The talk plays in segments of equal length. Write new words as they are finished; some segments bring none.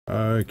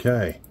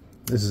Okay,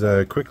 this is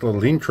a quick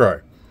little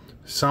intro.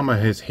 Summer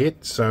has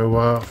hit,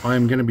 so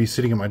I'm going to be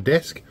sitting at my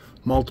desk.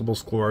 Multiple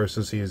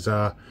sclerosis is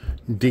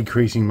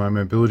decreasing my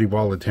mobility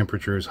while the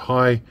temperature is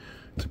high.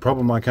 It's a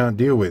problem I can't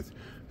deal with.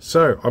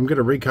 So I'm going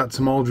to recut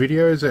some old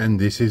videos, and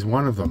this is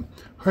one of them.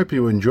 Hope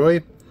you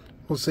enjoy.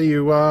 We'll see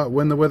you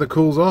when the weather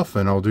cools off,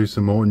 and I'll do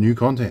some more new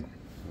content.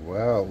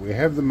 Well, we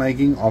have the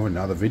making of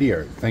another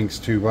video, thanks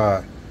to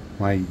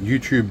my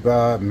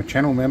YouTube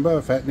channel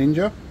member, Fat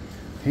Ninja.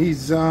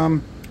 He's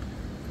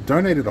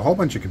donated a whole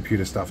bunch of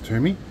computer stuff to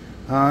me.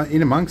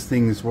 In amongst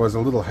things was a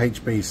little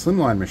HP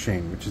slimline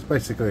machine, which is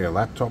basically a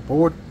laptop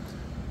board.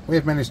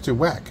 We've managed to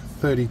whack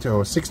 32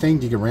 or 16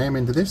 gig of RAM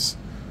into this,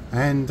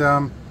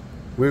 and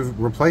we've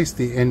replaced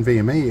the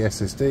NVMe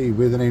SSD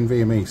with an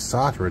NVMe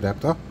SATA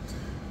adapter.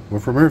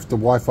 We've removed the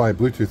Wi-Fi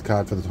Bluetooth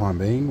card for the time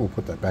being. We'll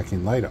put that back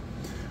in later.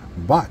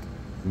 But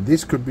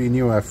this could be a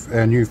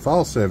new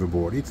file server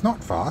board. It's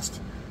not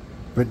fast,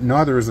 but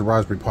neither is the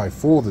Raspberry Pi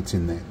 4 that's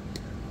in there.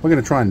 We're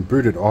going to try and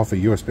boot it off a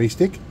USB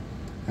stick,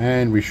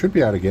 and we should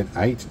be able to get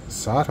 8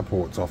 SATA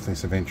ports off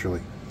this eventually.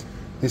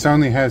 This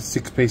only has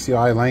 6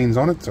 PCI lanes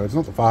on it, so it's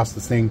not the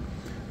fastest thing.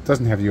 It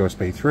doesn't have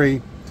USB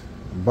 3,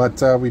 but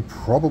we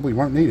probably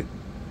won't need it.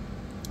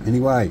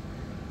 Anyway,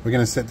 we're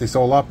going to set this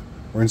all up.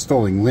 We're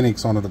installing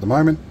Linux on it at the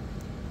moment,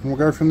 and we'll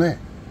go from there.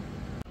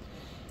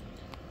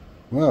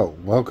 Well,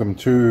 welcome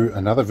to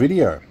another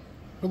video.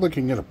 We're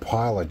looking at a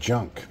pile of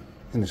junk.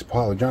 And this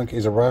pile of junk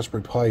is a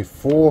Raspberry Pi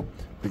 4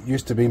 that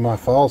used to be my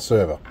file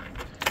server.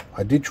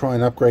 I did try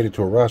and upgrade it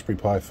to a Raspberry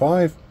Pi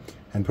 5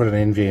 and put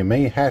an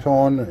NVMe hat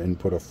on and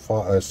put a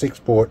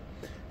 6-port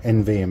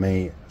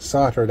NVMe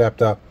SATA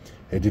adapter.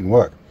 It didn't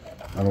work.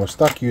 And I was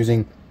stuck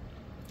using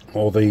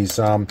all these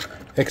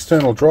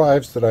external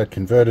drives that I'd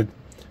converted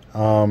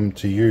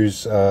to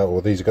use,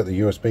 or these have got the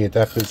USB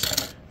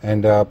adapters,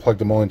 and plugged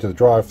them all into the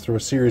drive through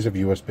a series of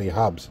USB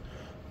hubs.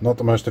 Not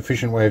the most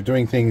efficient way of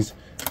doing things,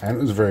 and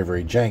it was very,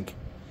 very jank.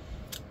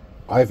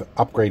 I've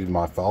upgraded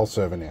my file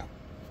server now.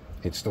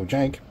 It's still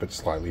jank, but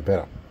slightly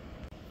better.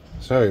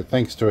 So,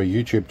 thanks to a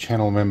YouTube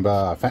channel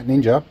member, Fat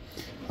Ninja,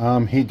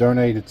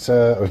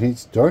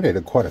 he's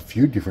donated quite a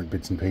few different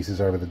bits and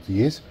pieces over the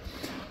years,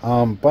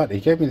 but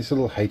he gave me this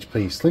little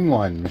HP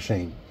slimline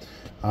machine,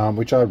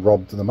 which I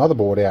robbed the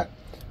motherboard out.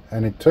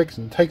 And it takes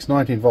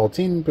 19 volts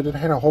in, but it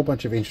had a whole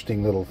bunch of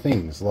interesting little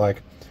things,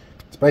 like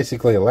it's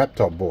basically a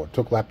laptop board.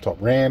 Took laptop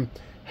RAM,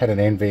 had an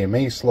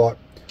NVMe slot,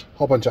 a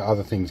whole bunch of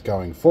other things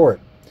going for it.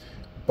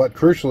 But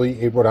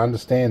crucially, it would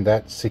understand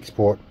that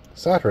 6-port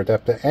SATA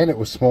adapter, and it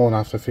was small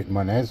enough to fit in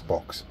my NAS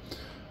box.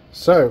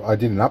 So I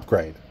did an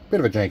upgrade. Bit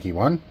of a janky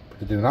one,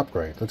 but I did an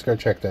upgrade. Let's go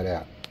check that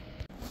out.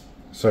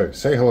 So,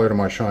 say hello to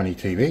my shiny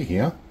TV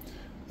here.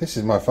 This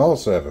is my file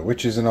server,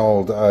 which is an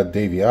old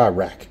DVR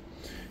rack.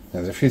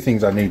 Now, there's a few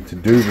things I need to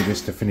do with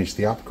this to finish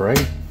the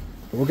upgrade,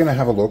 but we're going to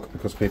have a look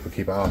because people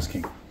keep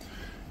asking.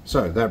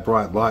 So that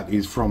bright light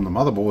is from the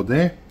motherboard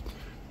there.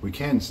 We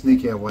can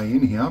sneak our way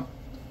in here,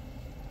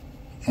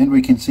 and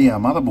we can see our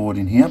motherboard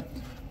in here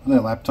with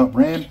our laptop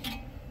RAM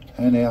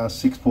and our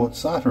 6-port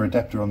SATA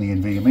adapter on the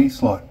NVMe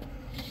slot.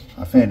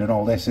 I found an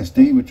old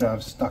SSD which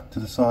I've stuck to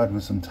the side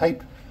with some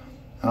tape,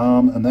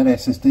 and that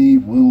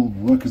SSD will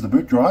work as the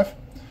boot drive.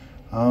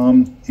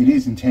 It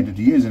is intended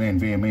to use an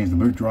NVMe as the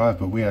boot drive,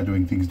 but we are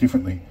doing things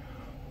differently.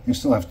 You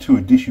still have 2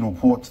 additional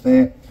ports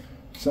there,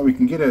 so we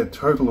can get a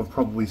total of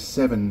probably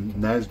 7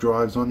 NAS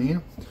drives on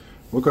here.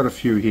 We've got a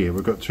few here.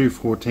 We've got 2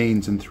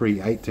 14s and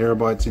 3 8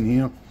 terabytes in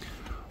here.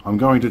 I'm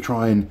going to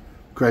try and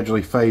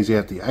gradually phase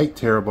out the 8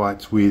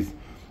 terabytes with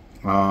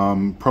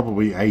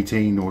probably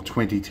 18 or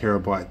 20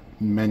 terabyte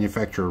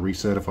manufacturer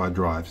recertified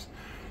drives.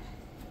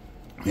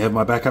 We have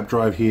my backup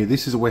drive here.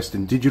 This is a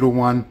Western Digital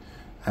one,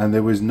 and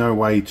there was no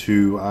way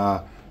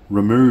to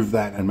remove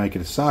that and make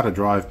it a SATA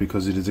drive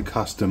because it is a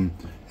custom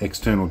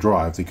external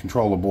drive. The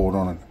controller board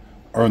on it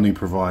only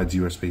provides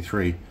USB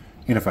 3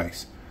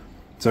 interface.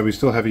 So we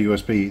still have a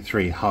USB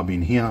 3 hub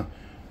in here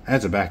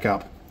as a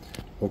backup.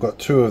 We've got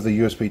 2 of the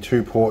USB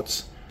 2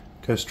 ports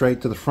go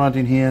straight to the front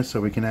in here, so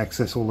we can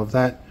access all of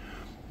that.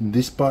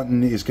 This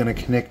button is going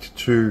to connect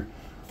to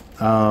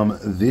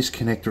this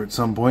connector at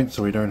some point,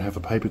 so we don't have a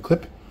paper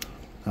clip.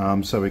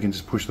 So we can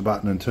just push the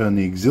button and turn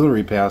the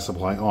auxiliary power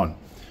supply on.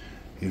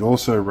 It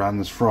also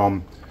runs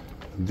from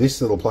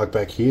this little plug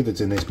back here that's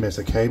in this mess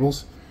of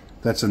cables.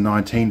 That's a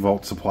 19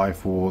 volt supply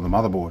for the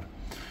motherboard.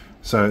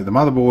 So the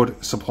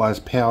motherboard supplies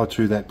power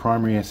to that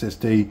primary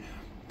SSD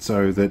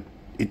so that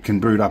it can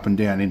boot up and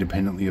down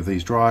independently of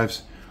these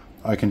drives.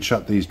 I can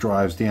shut these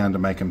drives down to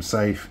make them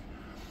safe.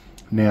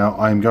 Now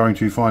I'm going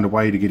to find a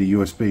way to get a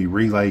USB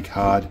relay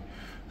card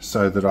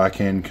so that I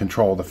can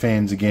control the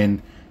fans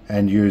again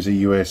and use a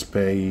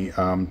USB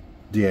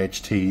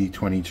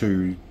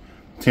DHT22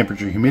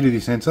 temperature humidity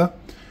sensor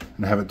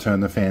and have it turn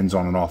the fans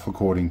on and off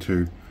according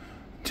to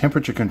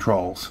temperature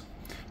controls.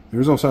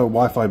 There is also a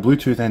Wi-Fi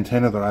Bluetooth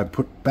antenna that I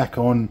put back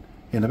on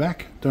in the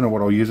back. Don't know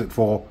what I'll use it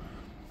for,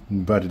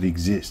 but it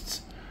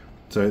exists.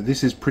 So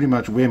this is pretty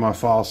much where my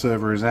file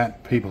server is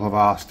at. People have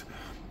asked.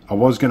 I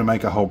was going to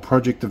make a whole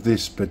project of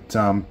this, but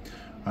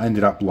I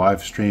ended up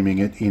live streaming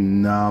it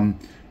in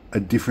a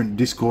different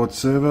Discord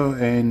server,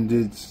 and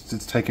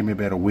it's taken me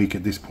about a week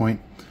at this point.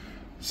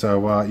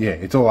 So yeah,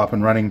 it's all up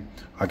and running.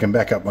 I can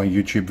back up my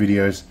YouTube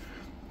videos.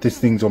 This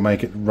thing will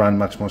make it run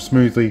much more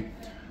smoothly.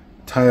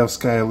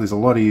 Tailscale is a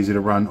lot easier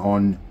to run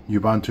on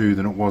Ubuntu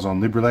than it was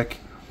on LibreLec,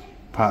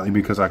 partly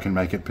because I can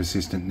make it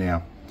persistent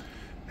now.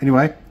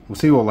 Anyway, we'll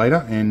see you all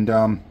later, and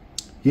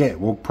yeah,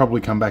 we'll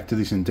probably come back to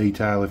this in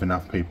detail if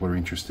enough people are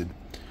interested.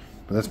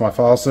 But that's my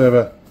file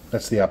server.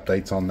 That's the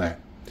updates on that.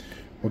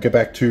 We'll get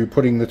back to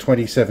putting the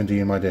 2070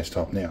 in my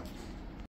desktop now.